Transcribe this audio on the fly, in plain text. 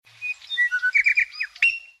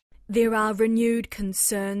There are renewed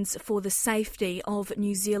concerns for the safety of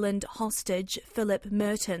New Zealand hostage Phillip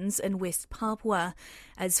Mehrtens in West Papua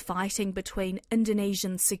as fighting between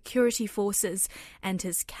Indonesian security forces and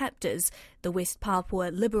his captors, the West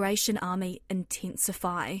Papua Liberation Army,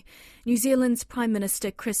 intensify. New Zealand's Prime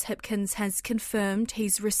Minister Chris Hipkins has confirmed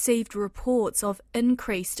he's received reports of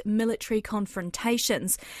increased military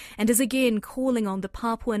confrontations and is again calling on the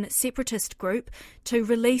Papuan separatist group to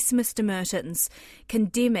release Mr Mehrtens,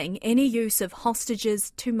 condemning any use of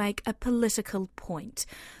hostages to make a political point.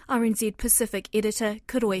 RNZ Pacific editor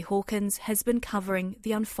Kuroi Hawkins has been covering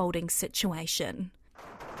the unfolding situation.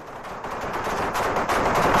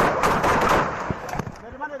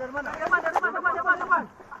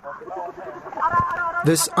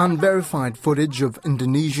 This unverified footage of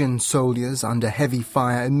Indonesian soldiers under heavy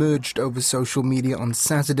fire emerged over social media on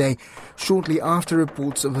Saturday, shortly after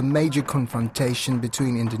reports of a major confrontation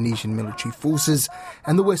between Indonesian military forces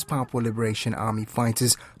and the West Papua Liberation Army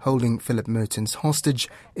fighters holding Phillip Mehrtens hostage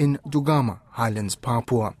in Dugama, Highlands,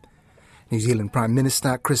 Papua. New Zealand Prime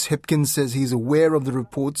Minister Chris Hipkins says he's aware of the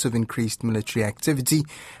reports of increased military activity.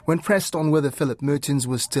 When pressed on whether Phillip Mehrtens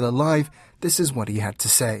was still alive, this is what he had to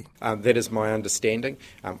say. That is my understanding.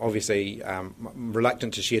 Obviously, I'm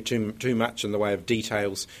reluctant to share too much in the way of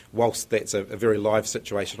details, whilst that's a very live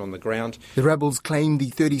situation on the ground. The rebels claim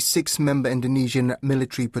the 36-member Indonesian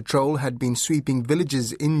military patrol had been sweeping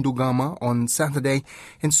villages in Dugama on Saturday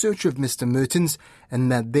in search of Mr Mehrtens, and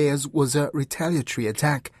that theirs was a retaliatory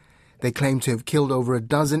attack. They claim to have killed over a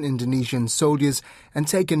dozen Indonesian soldiers and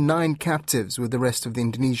taken 9 captives, with the rest of the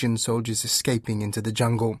Indonesian soldiers escaping into the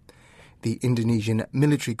jungle. The Indonesian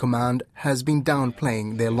military command has been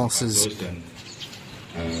downplaying their losses.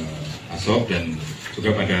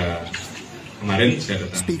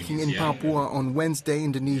 Speaking in Papua on Wednesday,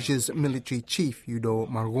 Indonesia's military chief, Yudo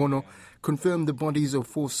Margono, confirmed the bodies of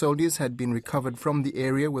 4 soldiers had been recovered from the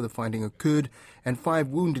area where the fighting occurred, and 5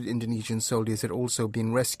 wounded Indonesian soldiers had also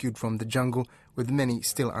been rescued from the jungle, with many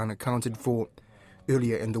still unaccounted for.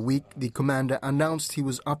 Earlier in the week, the commander announced he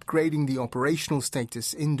was upgrading the operational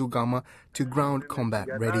status in Dugama to ground combat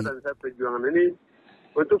ready.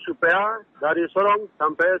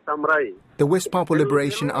 The West Papua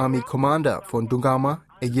Liberation Army commander for Dugama,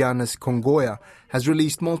 Egyanis Kongoya, has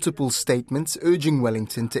released multiple statements urging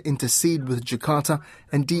Wellington to intercede with Jakarta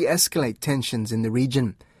and de-escalate tensions in the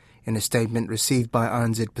region. In a statement received by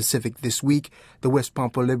RNZ Pacific this week, the West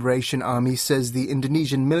Papua Liberation Army says the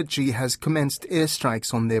Indonesian military has commenced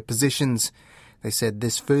airstrikes on their positions. They said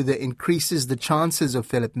this further increases the chances of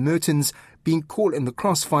Phillip Mehrtens being caught in the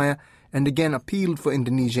crossfire, and again appealed for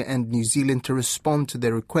Indonesia and New Zealand to respond to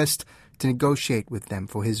their request to negotiate with them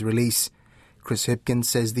for his release. Chris Hipkins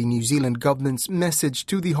says the New Zealand government's message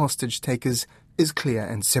to the hostage takers is clear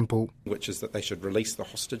and simple. Which is that they should release the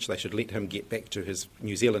hostage, they should let him get back to his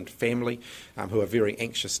New Zealand family, who are very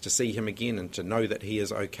anxious to see him again and to know that he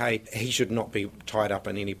is okay. He should not be tied up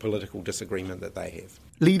in any political disagreement that they have.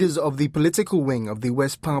 Leaders of the political wing of the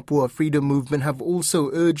West Papua Freedom Movement have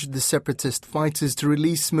also urged the separatist fighters to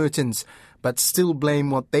release Mehrtens, but still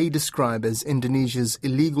blame what they describe as Indonesia's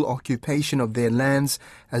illegal occupation of their lands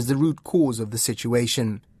as the root cause of the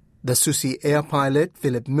situation. The Susi air pilot,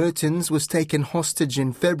 Phillip Mehrtens, was taken hostage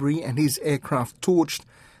in February and his aircraft torched.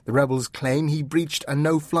 The rebels claim he breached a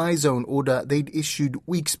no-fly zone order they'd issued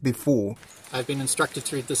weeks before. I've been instructed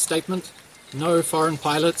to read this statement. No foreign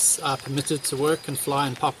pilots are permitted to work and fly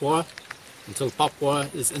in Papua until Papua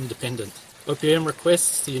is independent. OPM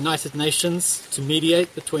requests the United Nations to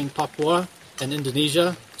mediate between Papua and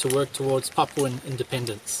Indonesia to work towards Papuan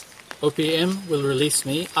independence. OPM will release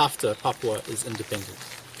me after Papua is independent.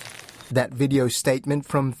 That video statement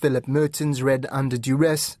from Phillip Mehrtens, read under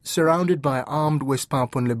duress, surrounded by armed West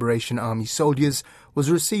Papuan Liberation Army soldiers,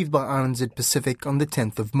 was received by RNZ Pacific on the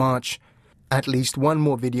 10th of March. At least one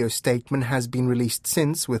more video statement has been released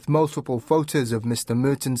since, with multiple photos of Mr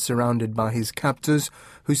Mehrtens surrounded by his captors,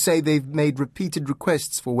 who say they've made repeated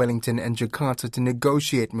requests for Wellington and Jakarta to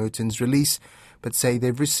negotiate Mehrtens' release, but say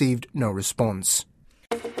they've received no response.